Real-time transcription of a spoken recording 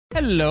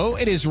Hello,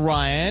 it is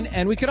Ryan,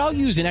 and we could all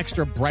use an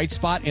extra bright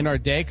spot in our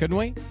day, couldn't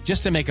we?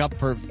 Just to make up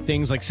for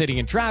things like sitting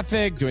in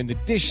traffic, doing the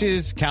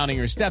dishes, counting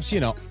your steps,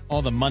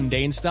 all the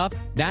mundane stuff.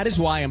 That is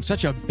why I'm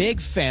such a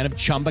big fan of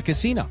Chumba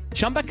Casino.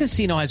 Chumba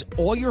Casino has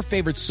all your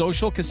favorite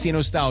social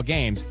casino-style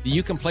games that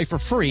you can play for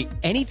free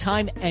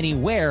anytime,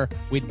 anywhere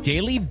with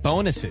daily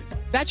bonuses.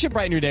 That should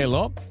brighten your day a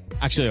little.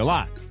 Actually, a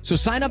lot. So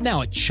sign up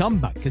now at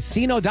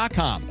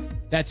ChumbaCasino.com.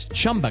 That's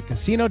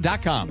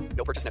ChumbaCasino.com.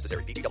 No purchase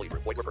necessary. VGW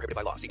Group. Void where prohibited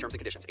by law. See terms and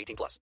conditions.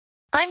 18+.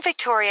 I'm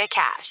Victoria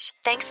Cash.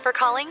 Thanks for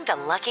calling the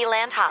Lucky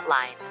Land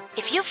Hotline.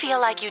 If you feel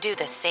like you do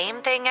the same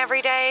thing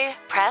every day,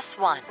 press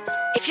 1.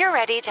 If you're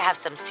ready to have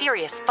some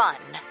serious fun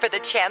for the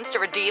chance to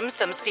redeem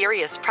some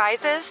serious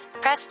prizes,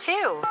 press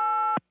 2.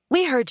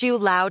 We heard you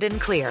loud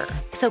and clear.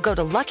 So go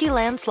to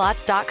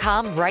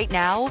LuckyLandSlots.com right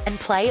now and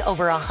play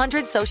over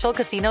 100 social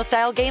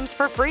casino-style games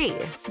for free.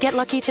 Get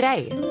lucky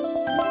today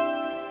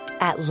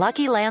at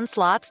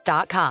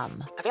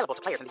LuckyLandSlots.com. Available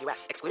to players in the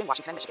U.S., excluding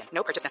Washington and Michigan.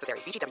 No purchase necessary.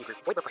 VGW Group.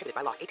 Void where prohibited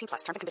by law. 18+.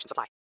 Terms and conditions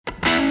apply.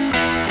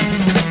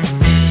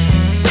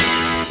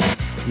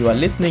 You are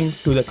listening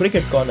to the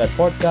Cricket Corner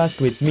podcast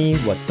with me,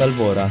 Vatsal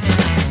Vora.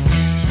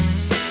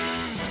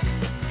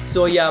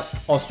 So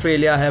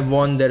Australia have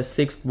won their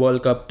 6th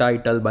World Cup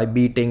title by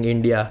beating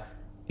India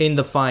in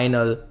the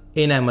final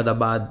in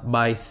Ahmedabad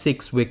by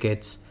 6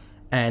 wickets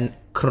and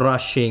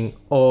crushing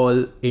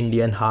all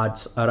Indian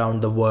hearts around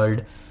the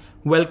world.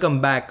 Welcome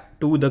back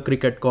to the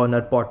Cricket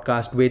Corner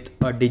podcast with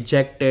a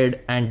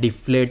dejected and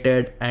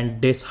deflated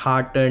and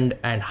disheartened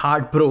and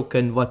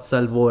heartbroken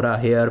Vatsal Vora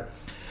here.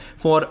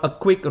 For a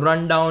quick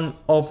rundown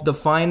of the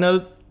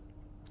final,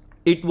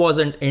 it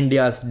wasn't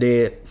India's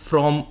day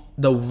from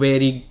the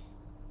very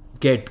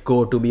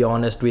get-go, to be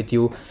honest with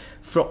you.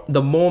 From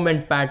the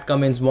moment Pat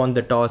Cummins won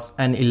the toss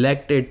and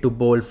elected to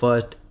bowl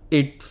first,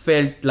 it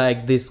felt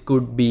like this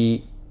could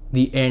be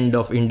the end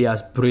of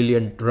India's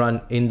brilliant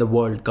run in the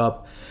World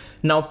Cup.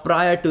 Now,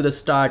 prior to the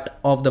start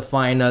of the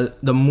final,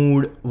 the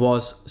mood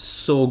was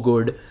so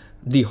good.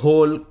 The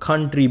whole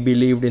country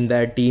believed in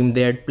their team.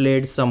 They had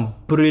played some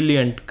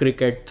brilliant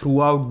cricket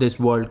throughout this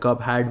World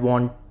Cup, had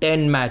won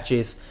 10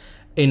 matches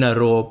in a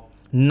row,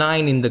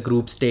 9 in the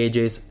group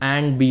stages,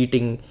 and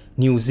beating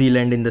New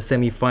Zealand in the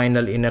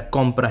semi-final in a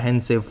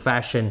comprehensive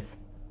fashion.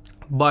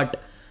 But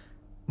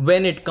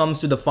when it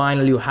comes to the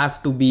final, you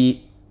have to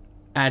be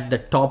at the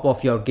top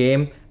of your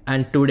game.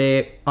 And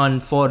today,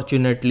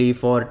 unfortunately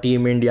for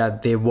Team India,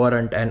 they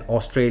weren't, and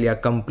Australia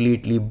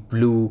completely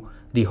blew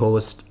the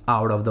host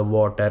out of the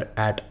water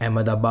at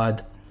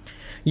Ahmedabad.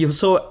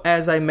 So,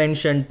 as I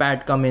mentioned,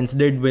 Pat Cummins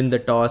did win the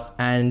toss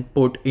and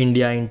put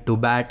India into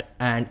bat,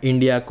 and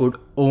India could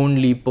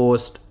only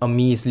post a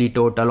measly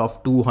total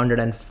of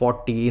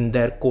 240 in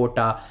their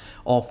quota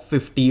of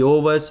 50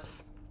 overs.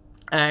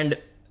 And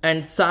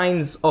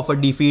signs of a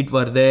defeat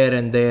were there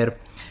and there.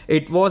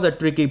 It was a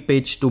tricky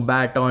pitch to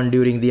bat on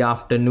during the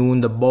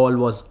afternoon. The ball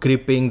was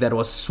gripping. There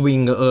was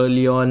swing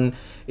early on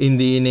in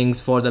the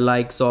innings for the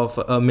likes of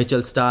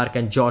Mitchell Starc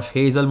and Josh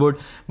Hazlewood.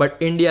 But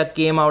India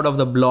came out of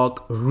the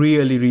block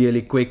really,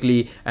 really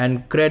quickly.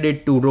 And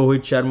credit to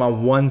Rohit Sharma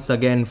once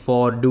again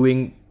for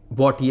doing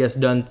what he has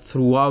done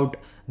throughout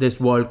this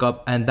World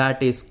Cup. And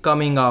that is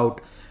coming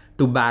out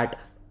to bat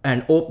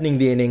and opening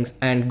the innings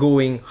and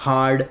going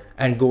hard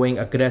and going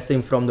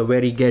aggressive from the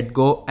very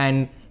get-go.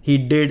 And he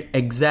did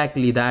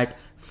exactly that.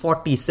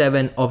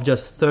 47 of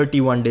just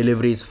 31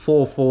 deliveries,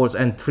 4 fours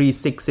and 3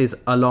 sixes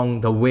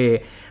along the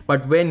way.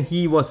 But when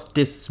he was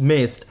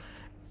dismissed,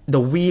 the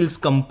wheels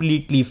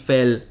completely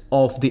fell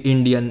off the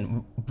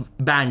Indian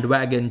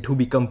bandwagon, to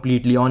be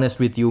completely honest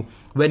with you.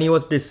 When he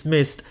was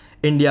dismissed,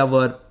 India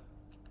were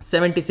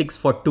 76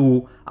 for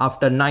 2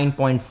 after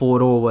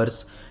 9.4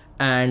 overs.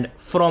 And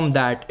from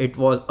that, it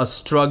was a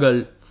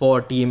struggle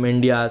for Team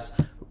India's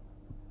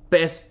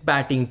best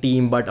batting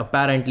team. But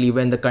apparently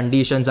when the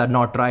conditions are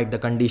not right, the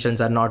conditions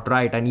are not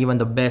right, and even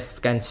the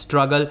best can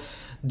struggle.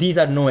 These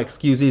are no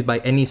excuses by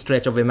any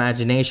stretch of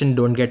imagination.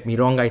 Don't get me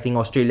wrong. I think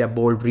Australia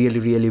bowled really,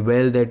 really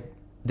well.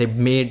 They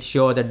made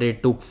sure that they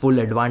took full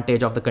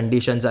advantage of the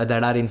conditions that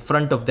are in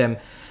front of them.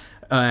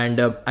 And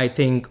I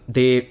think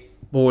they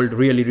bowled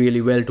really,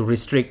 really well to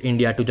restrict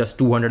India to just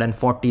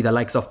 240. The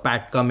likes of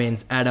Pat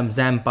Cummins, Adam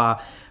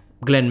Zampa,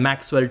 Glenn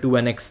Maxwell to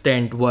an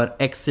extent were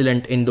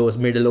excellent in those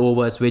middle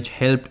overs, which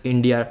helped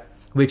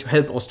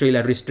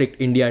Australia restrict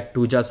India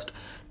to just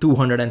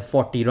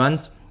 240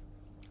 runs.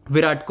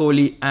 Virat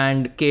Kohli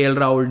and KL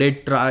Rahul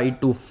did try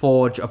to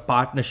forge a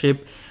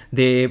partnership.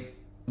 They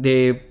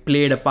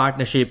played a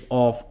partnership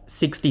of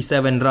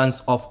 67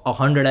 runs of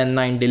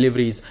 109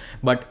 deliveries,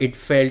 but it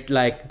felt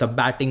like the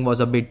batting was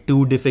a bit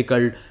too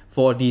difficult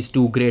for these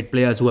two great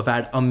players who have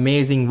had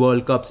amazing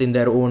World Cups in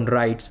their own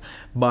rights.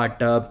 But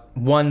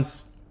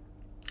once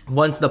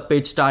the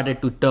pitch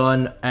started to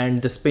turn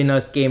and the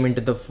spinners came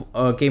into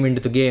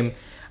the game,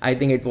 I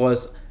think it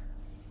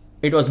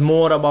was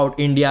more about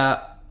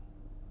India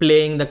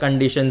playing the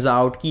conditions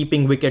out,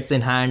 keeping wickets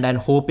in hand and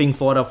hoping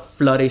for a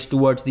flourish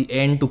towards the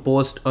end to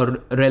post a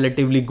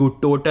relatively good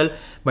total,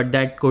 but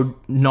that could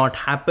not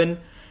happen.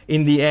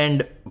 In the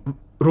end,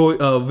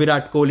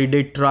 Virat Kohli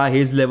did try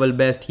his level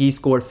best. He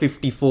scored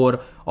 54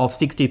 of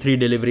 63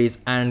 deliveries,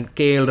 and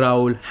KL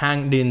Rahul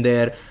hanged in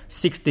there,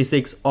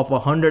 66 of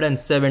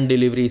 107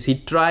 deliveries. He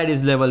tried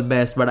his level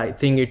best, but I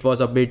think it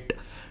was a bit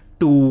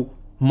too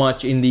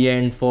much in the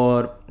end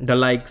for the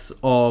likes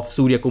of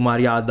Surya Kumar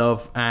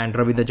Yadav and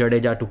Ravindra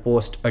Jadeja to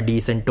post a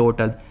decent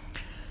total.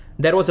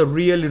 There was a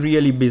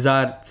really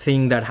bizarre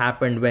thing that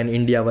happened when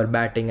India were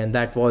batting, and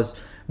that was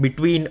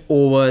between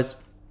overs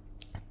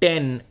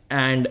 10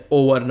 and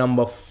over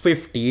number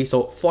 50,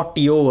 so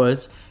 40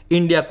 overs,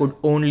 India could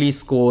only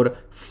score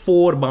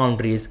 4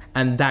 boundaries,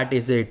 and that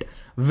is it.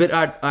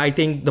 I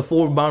think the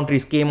 4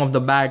 boundaries came off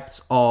the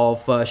bats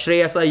of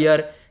Shreyas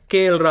Iyer,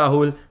 KL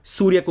Rahul,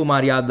 Surya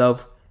Kumar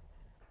Yadav,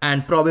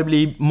 and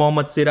probably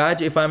Mohammad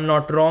Siraj, if I'm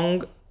not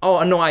wrong.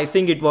 Oh no, I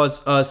think it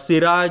was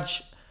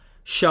Siraj,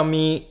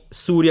 Shami,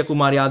 Surya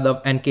Kumar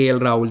Yadav and KL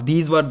Rahul.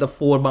 These were the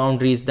 4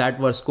 boundaries that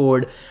were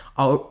scored.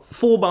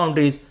 4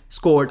 boundaries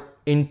scored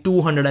in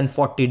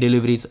 240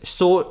 deliveries.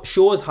 So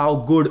shows how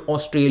good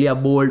Australia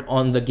bowled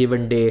on the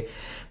given day.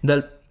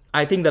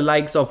 I think the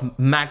likes of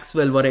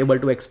Maxwell were able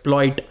to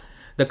exploit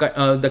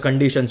the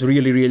conditions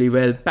really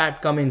well.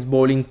 Pat Cummins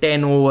bowling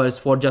 10 overs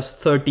for just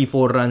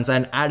 34 runs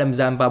and Adam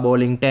Zampa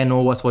bowling 10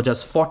 overs for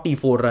just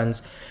 44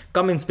 runs.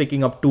 Cummins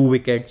picking up 2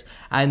 wickets,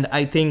 and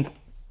I think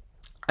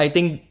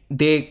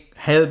they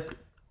helped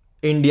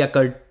India.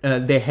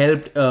 They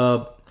helped.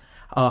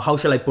 How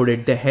shall I put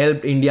it? They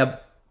helped India.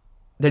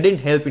 They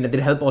didn't help India.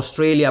 They helped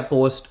Australia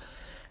post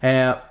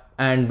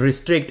and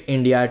restrict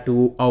India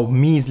to a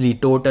measly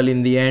total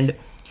in the end.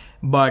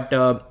 But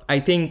I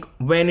think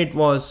when it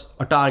was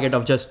a target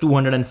of just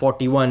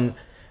 241,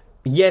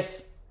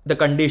 yes, the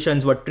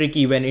conditions were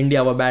tricky when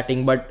India were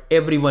batting, but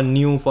everyone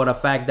knew for a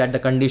fact that the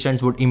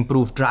conditions would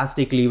improve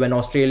drastically when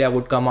Australia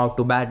would come out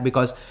to bat,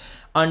 because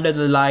under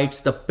the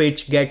lights, the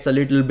pitch gets a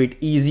little bit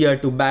easier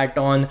to bat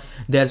on.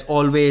 There's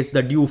always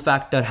the dew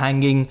factor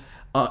hanging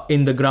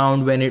in the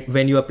ground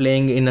when you are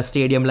playing in a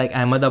stadium like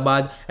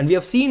Ahmedabad. And we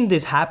have seen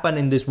this happen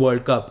in this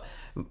World Cup.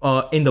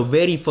 In the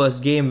very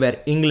first game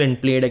where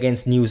England played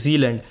against New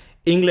Zealand,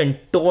 England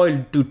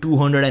toiled to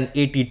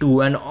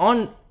 282,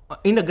 and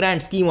in the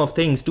grand scheme of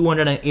things,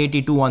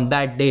 282 on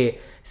that day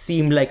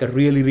seemed like a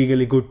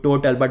really good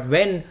total. But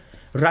when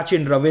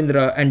Rachin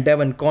Ravindra and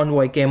Devon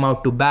Conway came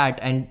out to bat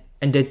and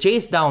they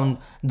chased down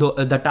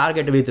the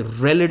target with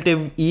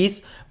relative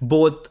ease,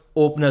 both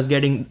openers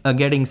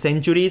getting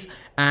centuries,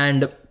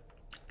 and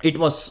it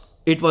was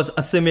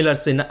a similar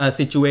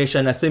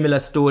situation, a similar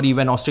story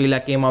when Australia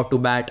came out to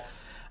bat.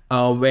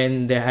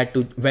 When they had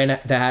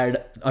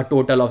a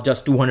total of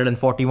just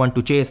 241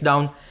 to chase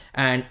down,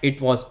 and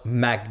it was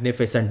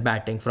magnificent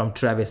batting from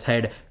Travis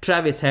Head.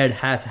 Travis Head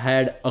has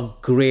had a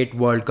great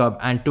World Cup,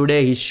 and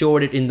today he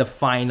showed it in the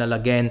final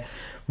again.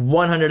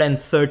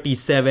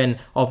 137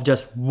 of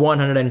just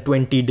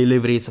 120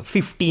 deliveries,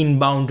 15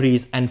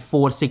 boundaries and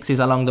 4 sixes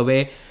along the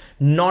way.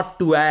 Not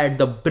to add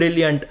the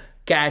brilliant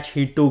catch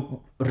he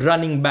took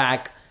running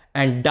back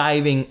and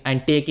diving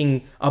and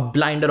taking a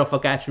blinder of a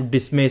catch to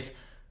dismiss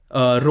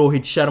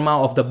Rohit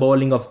Sharma of the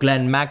bowling of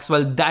Glenn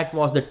Maxwell. That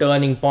was the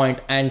turning point,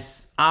 and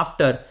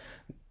after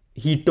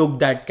he took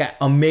that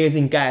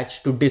amazing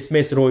catch to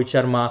dismiss Rohit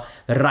Sharma,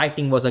 the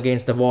writing was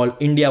against the wall.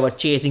 India were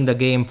chasing the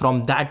game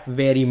from that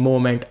very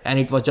moment, and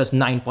it was just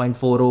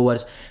 9.4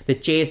 overs. They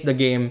chased the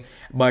game,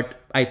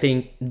 but I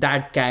think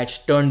that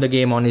catch turned the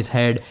game on his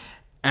head,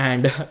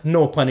 and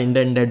no pun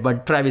intended,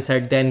 but Travis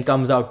Head then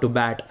comes out to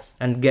bat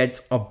and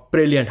gets a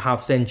brilliant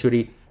half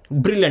century.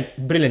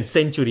 Brilliant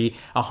century,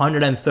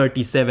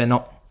 137.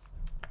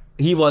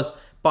 He was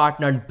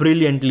partnered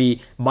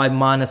brilliantly by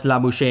Manas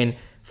Labuschagne,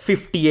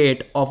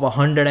 58 of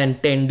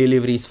 110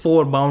 deliveries,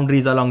 4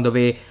 boundaries along the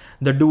way.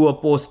 The duo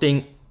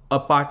posting a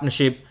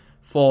partnership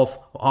of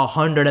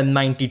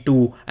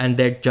 192, and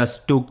that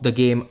just took the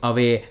game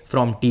away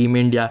from Team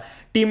India.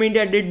 Team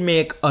India did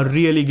make a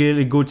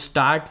really good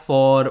start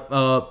for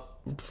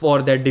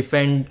their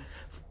defend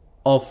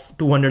of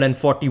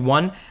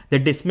 241. They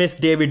dismissed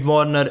David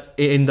Warner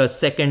in the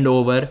second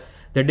over.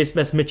 They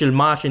dismissed Mitchell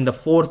Marsh in the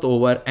 4th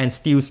over, and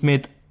Steve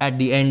Smith at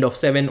the end of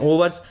 7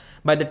 overs.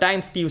 By the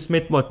time Steve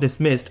Smith was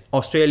dismissed,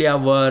 Australia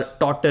were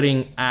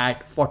tottering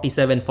at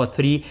 47 for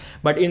 3.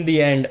 But in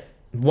the end,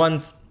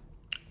 once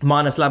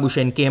Manas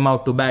Labuschagne came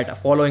out to bat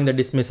following the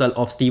dismissal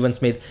of Steven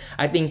Smith,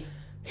 I think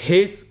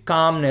his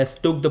calmness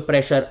took the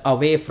pressure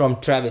away from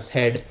Travis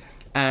Head,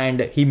 and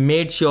he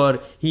made sure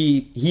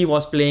he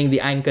was playing the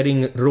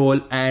anchoring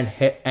role,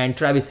 and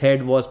Travis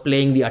Head was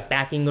playing the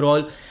attacking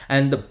role,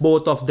 and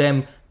both of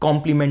them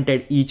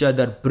complemented each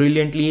other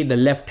brilliantly. The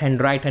left hand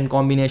right hand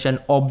combination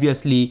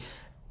obviously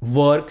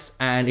works,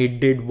 and it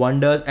did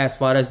wonders as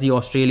far as the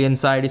Australian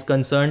side is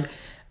concerned.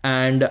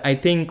 And I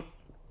think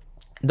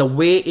the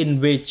way in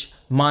which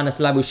Manas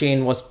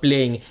Labuschagne was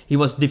playing, he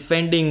was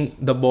defending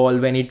the ball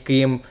when it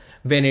came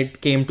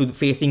to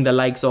facing the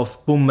likes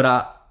of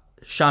Bumrah,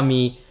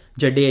 Shami,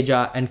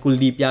 Jadeja and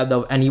Kuldeep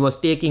Yadav, and he was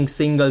taking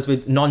singles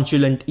with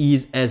nonchalant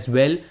ease as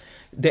well.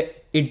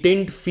 it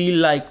didn't feel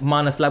like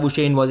Manas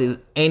Labuschagne was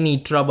in any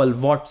trouble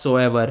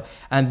whatsoever,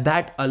 and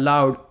that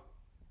allowed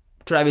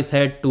Travis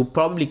Head to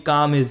probably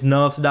calm his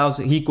nerves down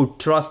so he could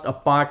trust a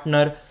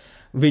partner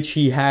which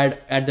he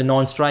had at the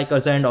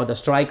non-strikers end or the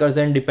strikers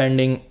end,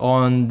 depending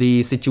on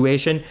the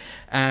situation.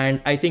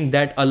 And I think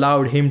that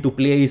allowed him to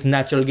play his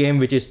natural game,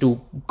 which is to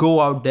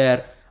go out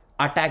there,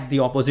 attack the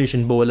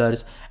opposition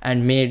bowlers,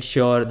 and made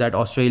sure that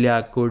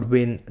Australia could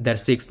win their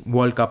 6th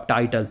World Cup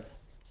title.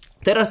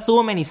 There are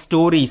so many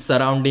stories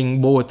surrounding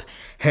both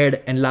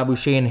Head and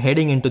Labuschagne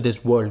heading into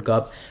this World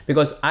Cup,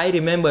 because I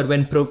remember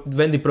when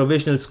the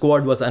provisional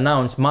squad was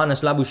announced,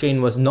 Manas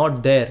Labuschagne was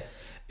not there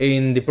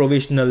in the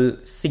provisional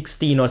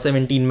 16 or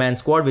 17 man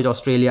squad which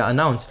Australia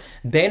announced.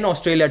 Then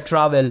Australia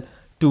travel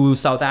to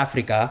South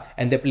Africa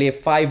and they play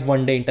 5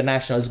 one-day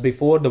internationals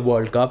before the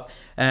World Cup,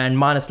 and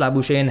Manas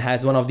Labuschagne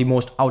has one of the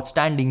most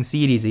outstanding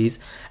series,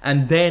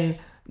 and then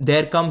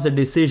there comes a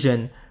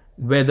decision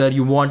whether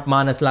you want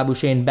Manas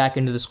Labuschagne back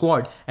into the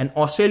squad, and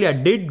Australia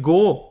did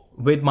go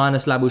with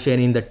Manas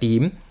Labuschagne in the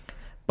team,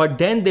 but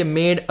then they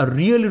made a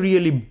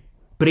really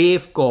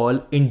brave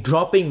call in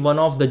dropping one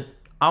of the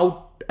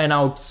out and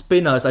out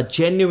spinners, a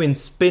genuine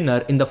spinner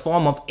in the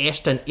form of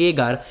Ashton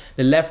Agar.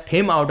 They left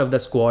him out of the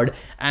squad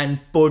and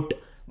put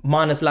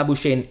Manas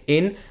Labuschagne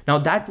in. Now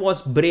that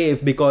was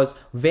brave, because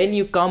when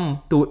you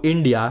come to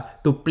India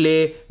to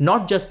play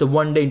not just the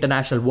one-day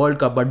international World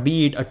Cup, but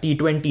be it a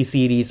T20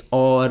 series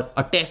or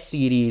a test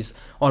series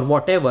or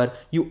whatever,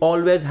 you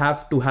always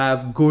have to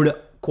have good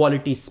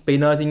quality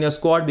spinners in your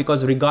squad,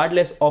 because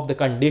regardless of the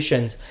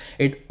conditions,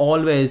 the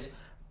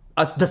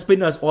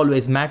spinners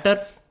always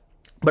matter.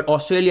 But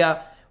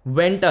Australia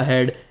went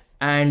ahead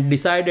and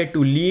decided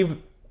to leave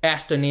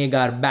Ashton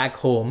Agar back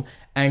home,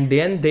 and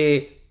then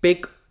they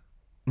pick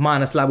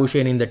Manas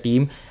Labuschagne in the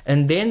team,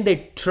 and then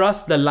they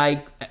trust the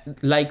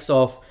likes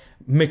of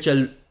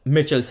Mitchell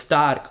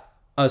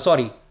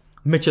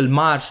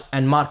Marsh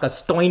and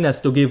Marcus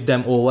Stoinis to give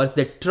them overs.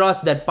 They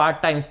trust their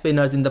part-time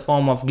spinners in the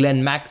form of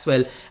Glenn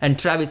Maxwell and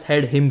Travis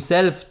Head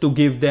himself to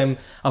give them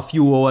a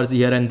few overs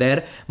here and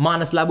there.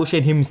 Manas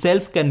Labuschagne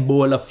himself can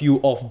bowl a few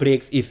off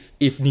breaks if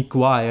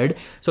required.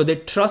 So they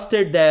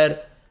trusted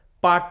their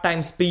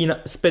part-time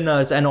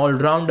spinners and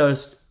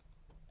all-rounders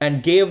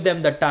and gave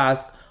them the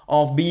task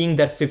of being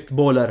their 5th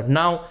bowler.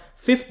 Now,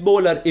 5th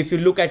bowler, if you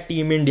look at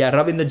Team India,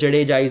 Ravindra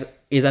Jadeja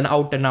is an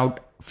out-and-out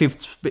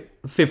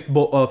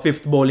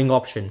fifth bowling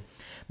option.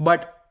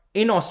 But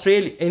in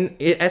Australia,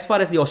 as far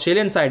as the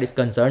Australian side is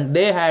concerned,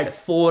 they had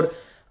 4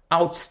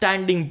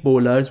 outstanding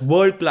bowlers,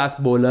 world-class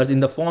bowlers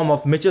in the form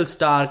of Mitchell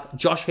Starc,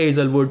 Josh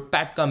Hazlewood,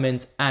 Pat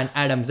Cummins and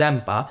Adam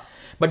Zampa.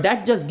 But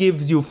that just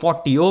gives you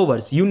 40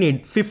 overs. You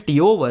need 50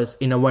 overs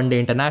in a one-day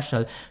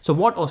international. So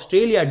what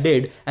Australia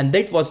did, and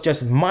that was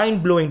just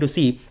mind-blowing to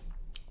see,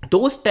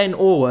 those 10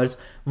 overs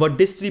were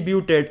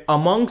distributed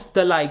amongst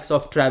the likes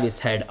of Travis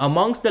Head,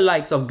 amongst the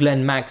likes of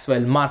Glenn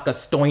Maxwell,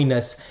 Marcus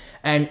Stoinis,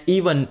 and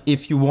even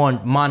if you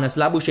want Manas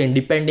Labuschagne,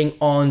 depending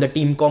on the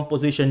team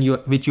composition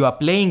which you are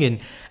playing in.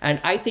 And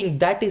I think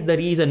that is the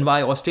reason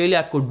why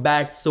Australia could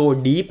bat so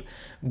deep.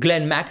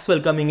 Glenn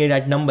Maxwell coming in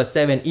at number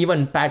 7,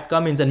 even Pat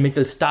Cummins and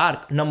Mitchell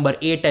Starc, number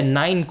 8 and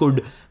 9,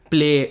 could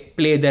play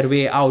their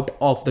way out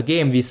of the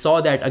game. We saw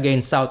that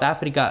against South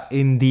Africa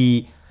in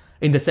the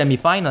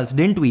semi-finals,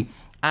 didn't we?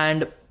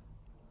 And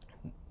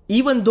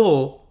even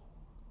though,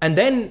 and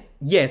then,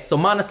 yes, so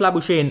Manas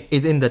Labuschagne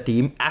is in the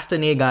team,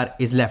 Ashton Agar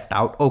is left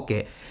out,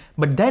 okay.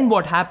 But then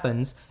what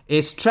happens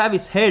is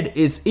Travis Head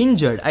is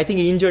injured. I think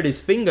he injured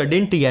his finger,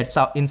 didn't he,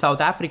 in South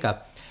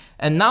Africa?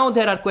 And now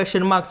there are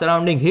question marks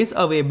surrounding his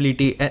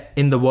availability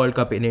in the World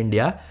Cup in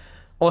India.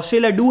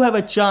 Australia do have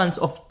a chance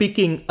of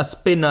picking a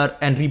spinner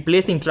and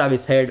replacing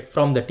Travis Head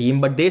from the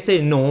team, but they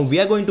say no, we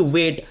are going to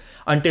wait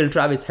until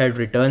Travis Head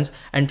returns.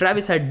 And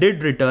Travis Head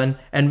did return,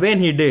 and when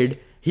he did,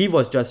 he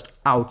was just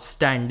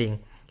outstanding.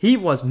 He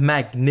was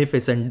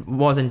magnificent,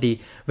 wasn't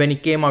he, when he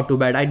came out to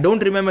bat? I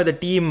don't remember the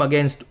team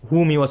against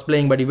whom he was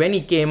playing, but when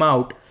he came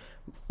out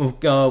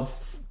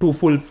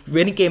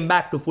when he came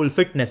back to full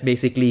fitness,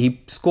 basically,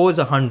 he scores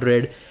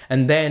 100,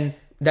 and then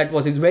that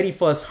was his very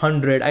first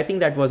 100. I think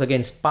that was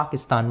against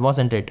Pakistan,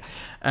 wasn't it?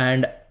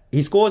 And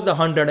he scores the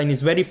 100 in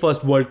his very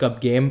first World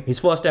Cup game, his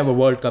first ever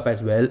World Cup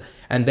as well.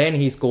 And then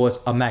he scores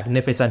a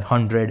magnificent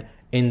 100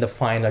 in the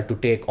final to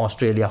take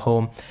Australia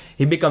home.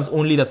 He becomes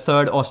only the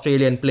 3rd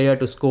Australian player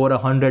to score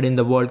 100 in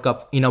a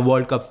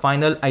World Cup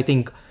final. I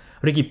think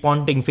Ricky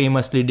Ponting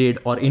famously did,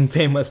 or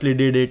infamously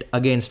did it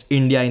against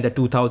India in the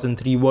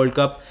 2003 World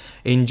Cup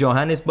in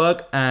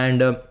Johannesburg.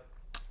 And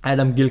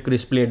Adam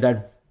Gilchrist played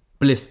that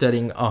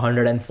blistering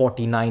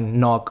 149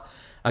 knock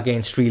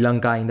against Sri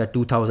Lanka in the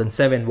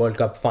 2007 World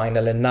Cup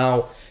final. And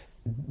now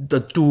the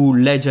 2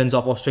 legends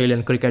of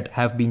Australian cricket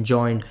have been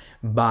joined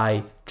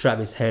by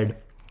Travis Head.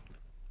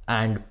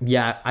 And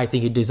yeah, I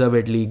think he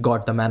deservedly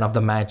got the man of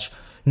the match,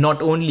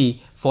 not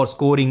only for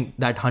scoring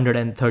that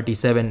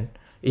 137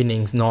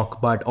 innings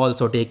knock, but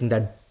also taking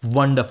that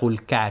wonderful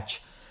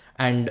catch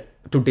and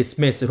to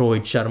dismiss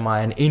Rohit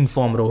Sharma and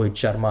inform Rohit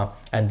Sharma,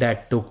 and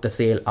that took the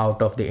sail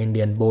out of the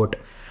Indian boat.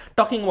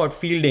 Talking about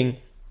fielding,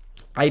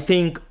 I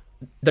think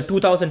the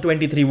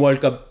 2023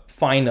 World Cup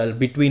final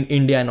between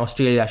India and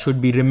Australia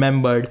should be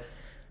remembered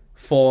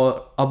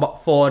for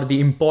the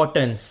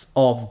importance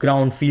of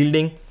ground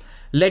fielding.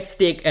 Let's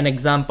take an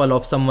example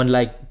of someone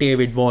like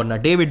David Warner.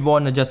 David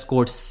Warner just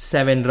scored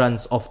 7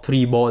 runs off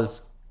 3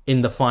 balls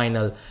in the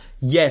final.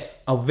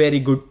 Yes, a very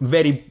good,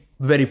 very,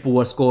 very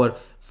poor score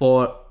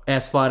for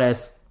as far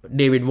as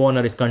David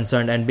Warner is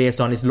concerned and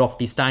based on his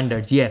lofty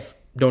standards.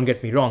 Yes, don't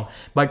get me wrong.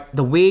 But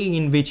the way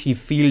in which he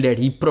fielded,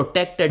 he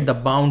protected the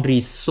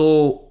boundaries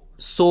so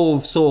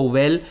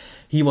well.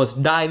 He was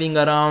diving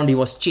around, he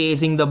was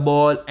chasing the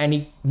ball, and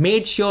he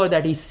made sure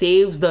that he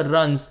saves the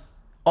runs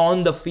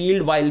on the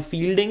field while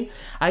fielding.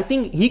 I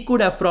think he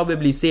could have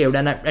probably saved,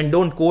 and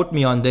don't quote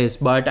me on this,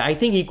 but I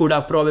think he could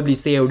have probably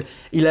saved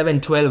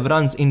 11-12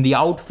 runs in the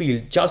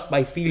outfield just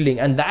by fielding.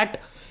 And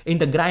that, in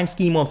the grand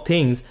scheme of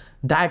things,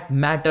 that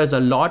matters a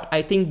lot.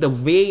 I think the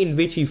way in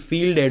which he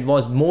fielded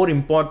was more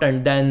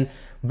important than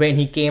when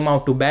he came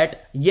out to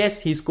bat.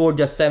 Yes, he scored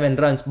just 7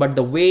 runs, but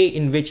the way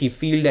in which he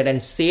fielded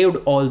and saved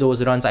all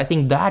those runs, I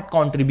think that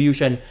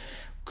contribution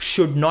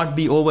should not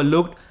be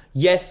overlooked.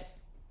 Yes,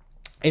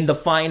 in the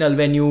final,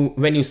 when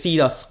you see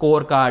the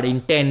scorecard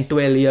in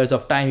 10-12 years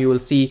of time, you will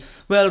see,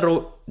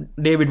 well,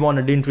 David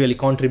Warner didn't really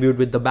contribute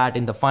with the bat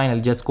in the final,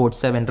 just scored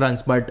 7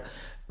 runs. But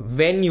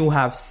when you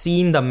have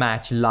seen the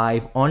match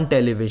live on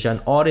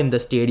television or in the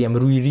stadium,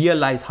 we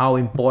realize how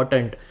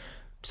important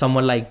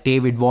someone like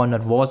David Warner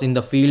was in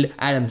the field.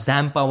 Adam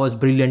Zampa was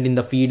brilliant in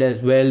the field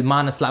as well.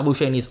 Manas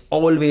Labuschagne is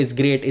always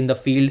great in the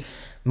field.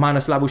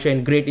 Manas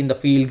Labuschagne great in the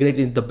field, great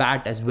in the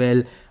bat as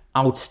well.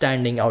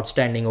 Outstanding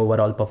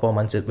overall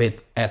performance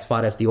with as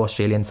far as the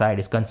Australian side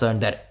is concerned.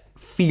 Their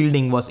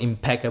fielding was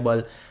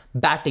impeccable,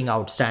 batting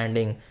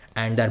outstanding,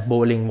 and their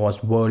bowling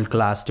was world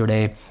class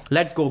today.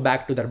 Let's go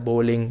back to their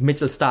bowling.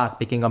 Mitchell Starc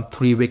picking up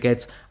 3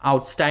 wickets,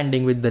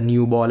 outstanding with the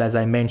new ball, as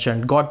I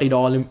mentioned. Got the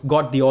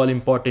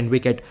all-important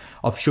wicket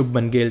of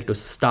Shubman Gill to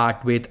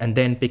start with, and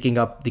then picking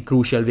up the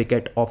crucial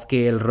wicket of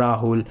KL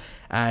Rahul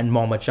and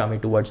Mohammad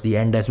Shami towards the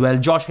end as well.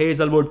 Josh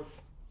Hazlewood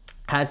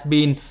has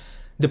been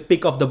the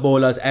pick of the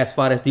bowlers as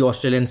far as the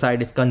Australian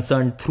side is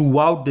concerned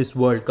throughout this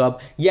World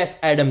Cup. Yes,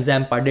 Adam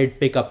Zampa did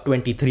pick up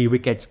 23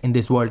 wickets in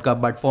this World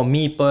Cup, but for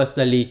me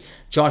personally,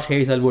 Josh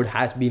Hazlewood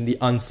has been the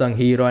unsung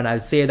hero, and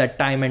I'll say that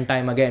time and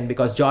time again,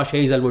 because Josh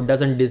Hazlewood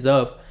doesn't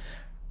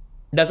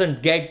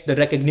get the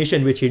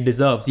recognition which he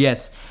deserves.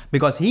 Yes,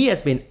 because he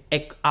has been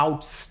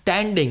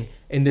outstanding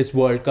in this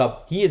World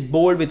Cup. He is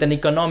bowled with an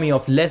economy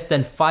of less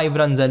than 5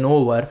 runs an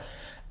over,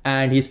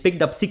 and he's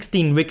picked up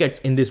 16 wickets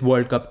in this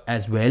World Cup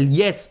as well.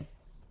 Yes,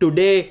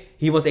 today,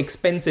 he was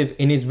expensive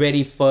in his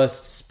very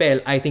first spell.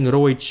 I think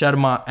Rohit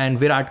Sharma and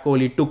Virat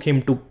Kohli took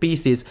him to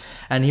pieces,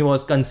 and he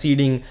was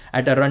conceding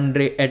at an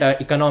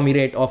economy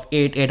rate of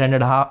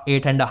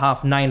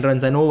 8.5, 9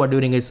 runs and over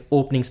during his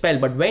opening spell.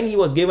 But when he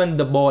was given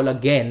the ball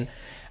again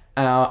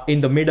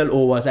in the middle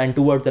overs and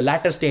towards the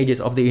latter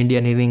stages of the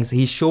Indian innings,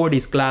 he showed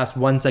his class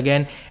once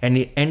again, and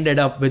he ended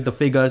up with the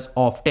figures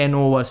of 10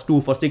 overs,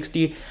 2 for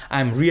 60.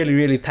 I'm really,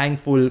 really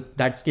thankful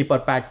that skipper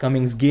Pat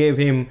Cummins gave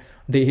him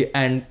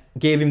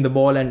the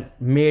ball and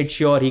made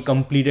sure he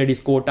completed his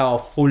quota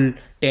of full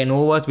 10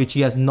 overs, which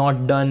he has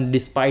not done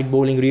despite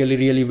bowling really,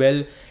 really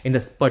well,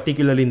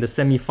 particularly in the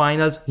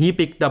semi-finals. He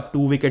picked up 2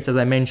 wickets, as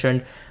I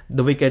mentioned,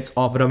 the wickets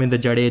of Ravindra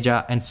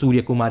Jadeja and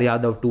Surya Kumar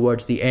Yadav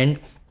towards the end.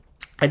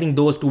 I think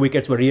those 2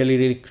 wickets were really,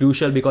 really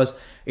crucial because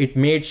it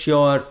made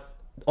sure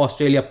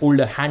Australia pulled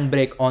a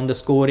handbrake on the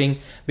scoring,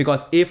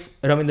 because if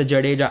Ravindra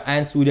Jadeja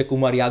and Surya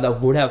Kumar Yadav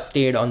would have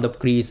stayed on the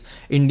crease,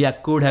 India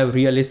could have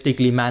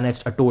realistically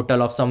managed a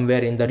total of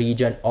somewhere in the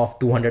region of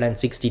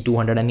 260,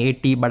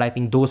 280. But I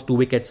think those 2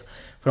 wickets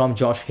from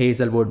Josh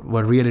Hazlewood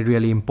were really,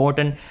 really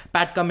important.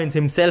 Pat Cummins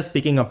himself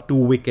picking up 2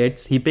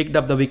 wickets. He picked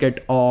up the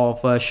wicket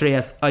of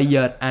Shreyas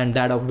Iyer and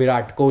that of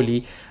Virat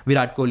Kohli.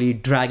 Virat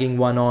Kohli dragging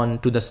one on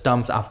to the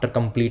stumps after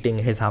completing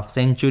his half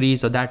century.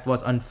 So that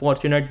was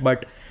unfortunate,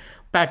 but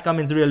Pat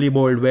Cummins really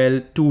bowled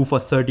well, 2 for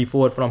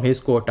 34 from his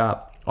quota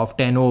of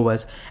 10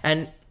 overs.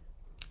 And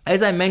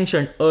as I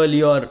mentioned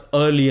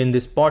early in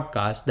this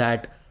podcast,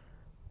 that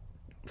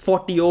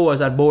 40 overs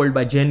are bowled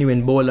by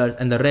genuine bowlers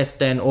and the rest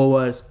 10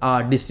 overs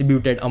are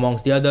distributed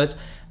amongst the others.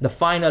 The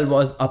final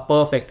was a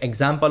perfect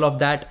example of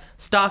that.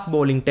 Starc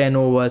bowling 10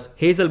 overs,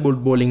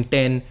 Hazlewood bowling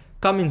 10,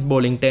 Cummins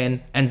bowling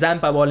 10, and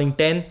Zampa bowling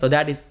 10. So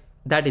that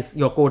is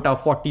your quota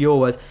of 40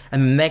 overs.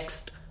 And the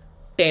next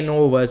 10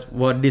 overs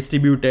were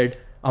distributed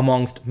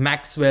amongst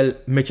Maxwell,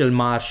 Mitchell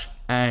Marsh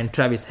and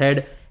Travis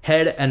Head.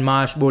 Head and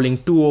Marsh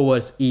bowling 2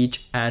 overs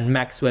each, and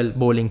Maxwell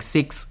bowling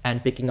 6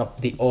 and picking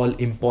up the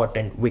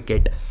all-important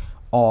wicket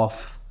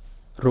of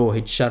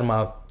Rohit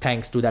Sharma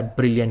thanks to that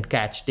brilliant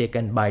catch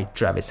taken by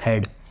Travis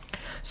Head.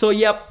 So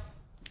yep,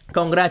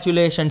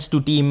 congratulations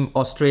to Team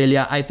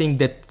Australia. I think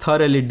they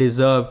thoroughly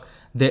deserve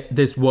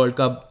this World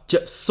Cup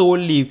just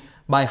solely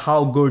by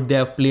how good they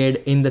have played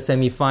in the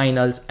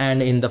semi-finals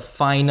and in the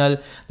final.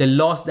 They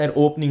lost their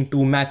opening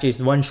 2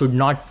 matches. One should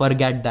not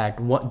forget that.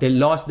 They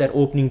lost their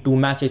opening 2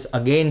 matches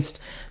against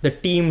the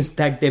teams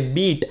that they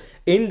beat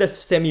in the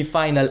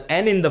semi-final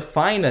and in the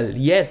final.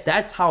 Yes,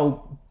 that's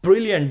how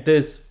brilliant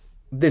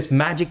this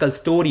magical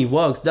story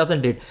works,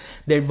 doesn't it?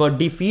 They were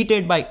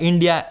defeated by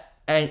India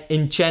and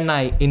in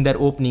Chennai in their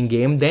opening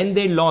game. Then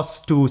they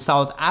lost to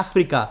South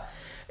Africa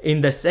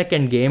in the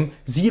second game,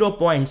 0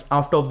 points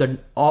out of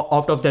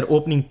their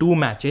opening 2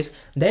 matches.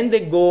 Then they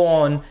go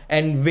on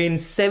and win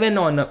 7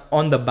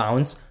 on the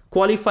bounce,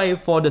 qualify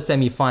for the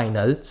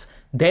semi-finals.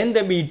 Then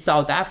they beat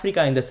South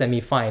Africa in the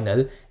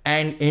semi-final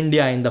and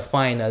India in the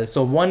final.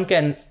 So one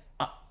can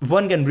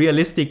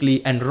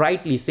realistically and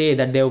rightly say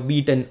that they have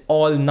beaten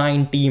all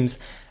 9 teams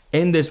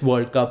in this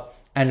World Cup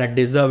and are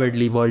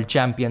deservedly world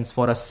champions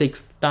for a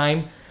 6th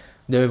time.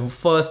 They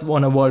first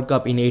won a World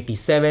Cup in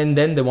 87,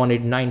 then they won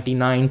it in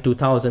 99,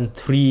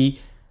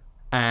 2003,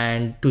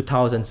 and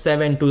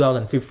 2007,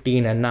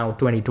 2015, and now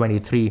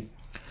 2023.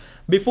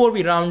 Before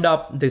we round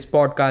up this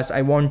podcast,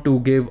 I want to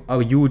give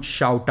a huge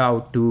shout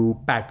out to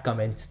Pat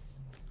Cummins.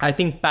 I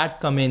think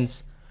Pat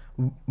Cummins,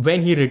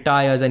 when he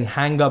retires and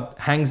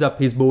hangs up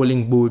his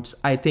bowling boots,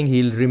 I think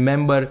he'll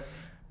remember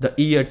the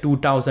year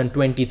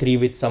 2023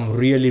 with some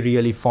really,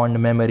 really fond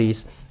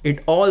memories.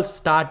 It all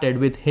started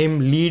with him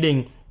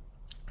leading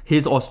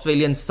his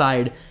Australian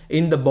side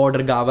in the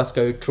Border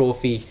Gavaskar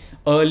Trophy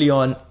early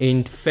on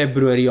in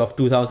February of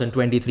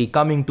 2023,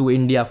 coming to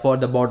India for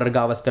the Border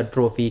Gavaskar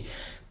Trophy,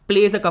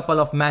 plays a couple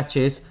of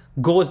matches,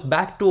 goes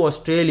back to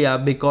Australia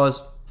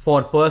because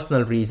for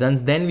personal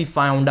reasons. Then we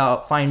find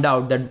out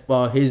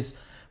that his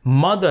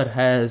mother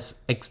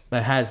has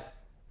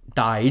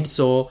died,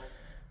 so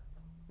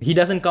he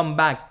doesn't come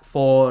back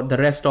for the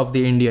rest of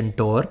the Indian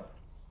tour.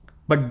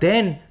 But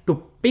then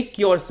to pick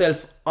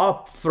yourself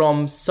up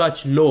from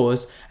such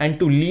lows and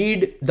to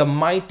lead the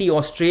mighty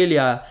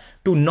Australia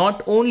to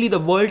not only the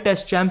World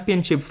Test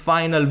Championship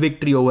final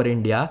victory over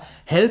India,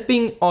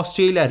 helping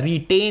Australia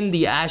retain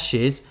the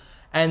Ashes,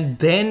 and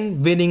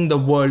then winning the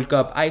World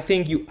Cup. I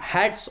think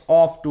hats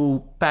off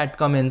to Pat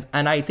Cummins,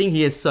 and I think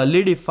he has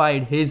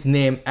solidified his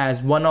name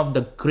as one of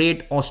the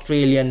great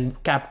Australian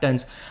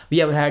captains. We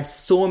have had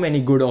so many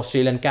good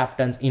Australian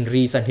captains in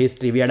recent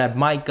history. We had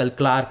Michael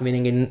Clarke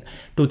winning in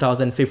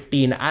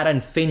 2015, Aaron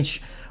Finch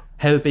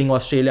helping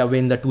Australia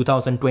win the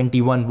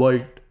 2021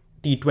 World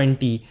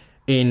T20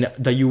 in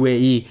the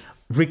UAE,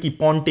 Ricky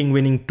Ponting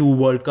winning 2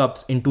 World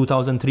Cups in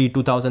 2003,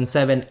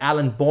 2007,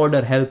 Alan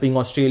Border helping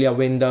Australia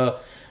win the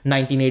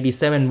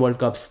 1987 World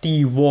Cup,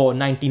 Steve Waugh,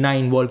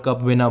 99 World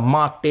Cup winner,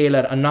 Mark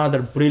Taylor,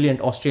 another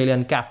brilliant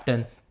Australian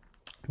captain.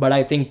 But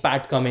I think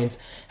Pat Cummins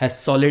has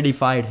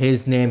solidified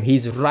his name.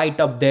 He's right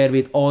up there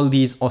with all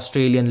these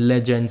Australian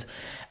legends.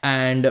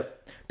 And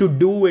to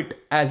do it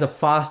as a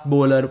fast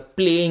bowler,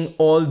 playing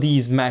all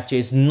these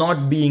matches,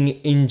 not being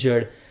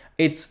injured,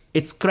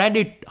 it's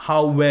credit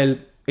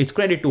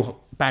to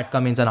Pat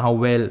Cummins and how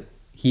well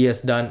he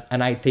has done.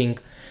 And I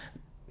think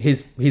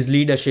his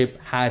leadership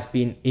has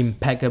been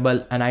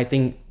impeccable, and I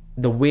think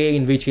the way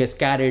in which he has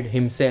carried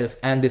himself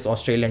and this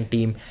Australian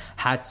team,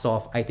 hats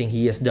off. I think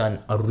he has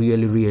done a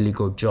really, really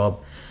good job.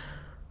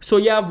 So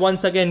yeah,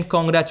 once again,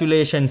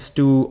 congratulations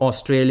to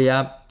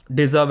Australia,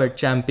 deserved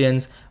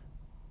champions.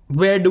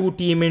 Where do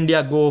Team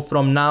India go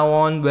from now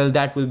on? Well,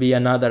 that will be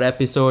another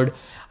episode.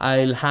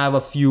 I'll have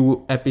a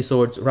few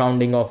episodes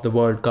rounding off the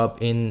World Cup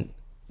in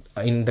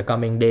the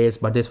coming days,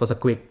 but this was a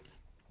quick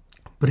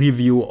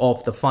review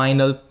of the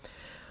final.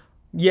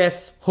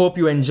 Yes, hope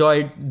you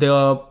enjoyed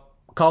the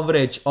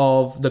coverage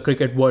of the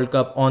Cricket World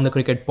Cup on the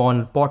Cricket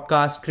Corner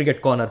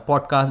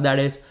podcast, that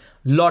is.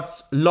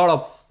 Lot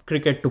of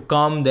cricket to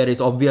come. There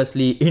is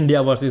obviously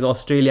India versus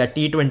Australia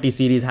T20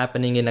 series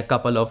happening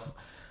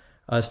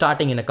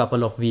starting in a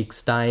couple of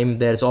weeks' time.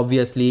 There's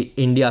obviously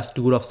India's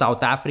tour of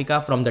South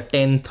Africa from the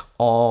 10th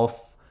of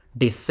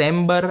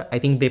December. I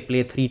think they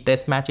play 3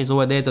 test matches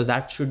over there, so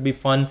that should be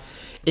fun.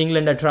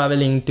 England are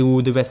traveling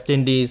to the West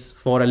Indies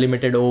for a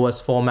limited overs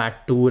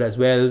format tour as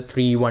well,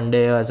 3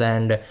 one-dayers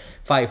and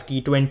 5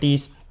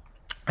 T20s.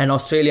 And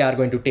Australia are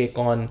going to take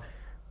on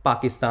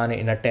Pakistan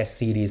in a test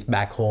series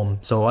back home.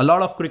 So a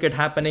lot of cricket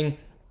happening.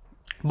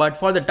 But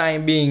for the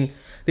time being,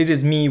 this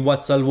is me,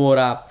 Vatsal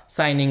Vora,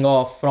 signing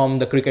off from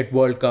the Cricket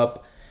World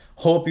Cup.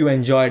 Hope you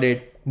enjoyed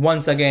it.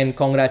 Once again,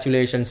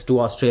 congratulations to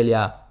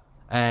Australia.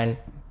 And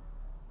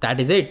that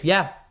is it.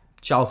 Yeah.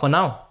 Ciao for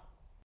now.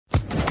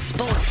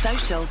 Sports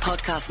Social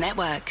Podcast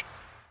Network.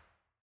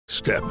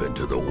 Step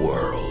into the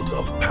world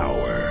of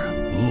power,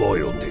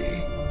 loyalty,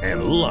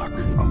 and luck.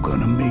 I'm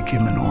gonna make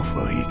him an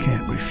offer he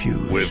can't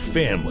refuse. With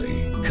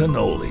family,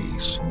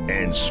 cannolis,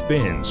 and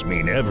spins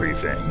mean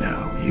everything.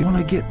 Now, you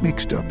wanna get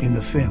mixed up in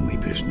the family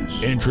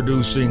business.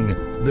 Introducing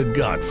The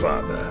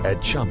Godfather at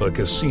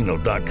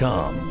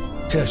ChumbaCasino.com.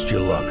 Test your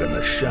luck in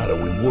the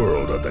shadowy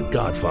world of The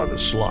Godfather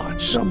slot.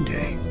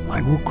 Someday,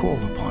 I will call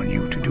upon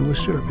you to do a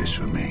service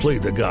for me. Play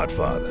The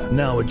Godfather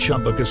now at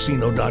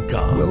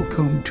ChumbaCasino.com.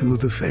 Welcome to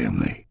the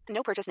family.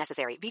 No purchase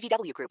necessary.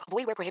 VGW Group.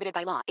 Void where prohibited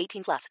by law.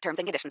 18 plus. Terms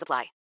and conditions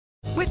apply.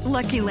 With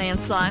Lucky Land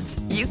Slots,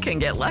 you can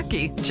get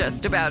lucky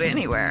just about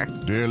anywhere.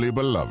 Dearly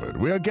beloved,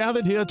 we are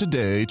gathered here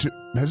today to...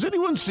 Has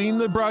anyone seen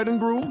the bride and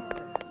groom?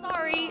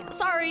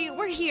 Sorry,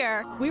 we're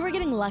here. We were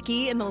getting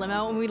lucky in the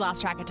limo and we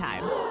lost track of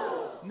time.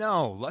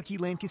 No, Lucky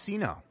Land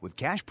Casino, with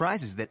cash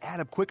prizes that add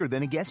up quicker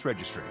than a guest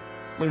registry.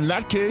 In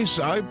that case,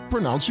 I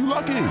pronounce you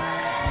lucky.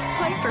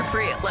 Play for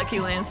free at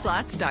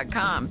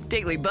LuckyLandSlots.com.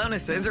 Daily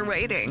bonuses are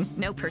waiting.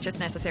 No purchase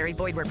necessary.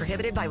 Void where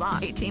prohibited by law.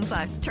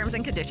 18+. Terms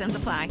and conditions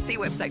apply. See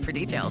website for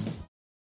details.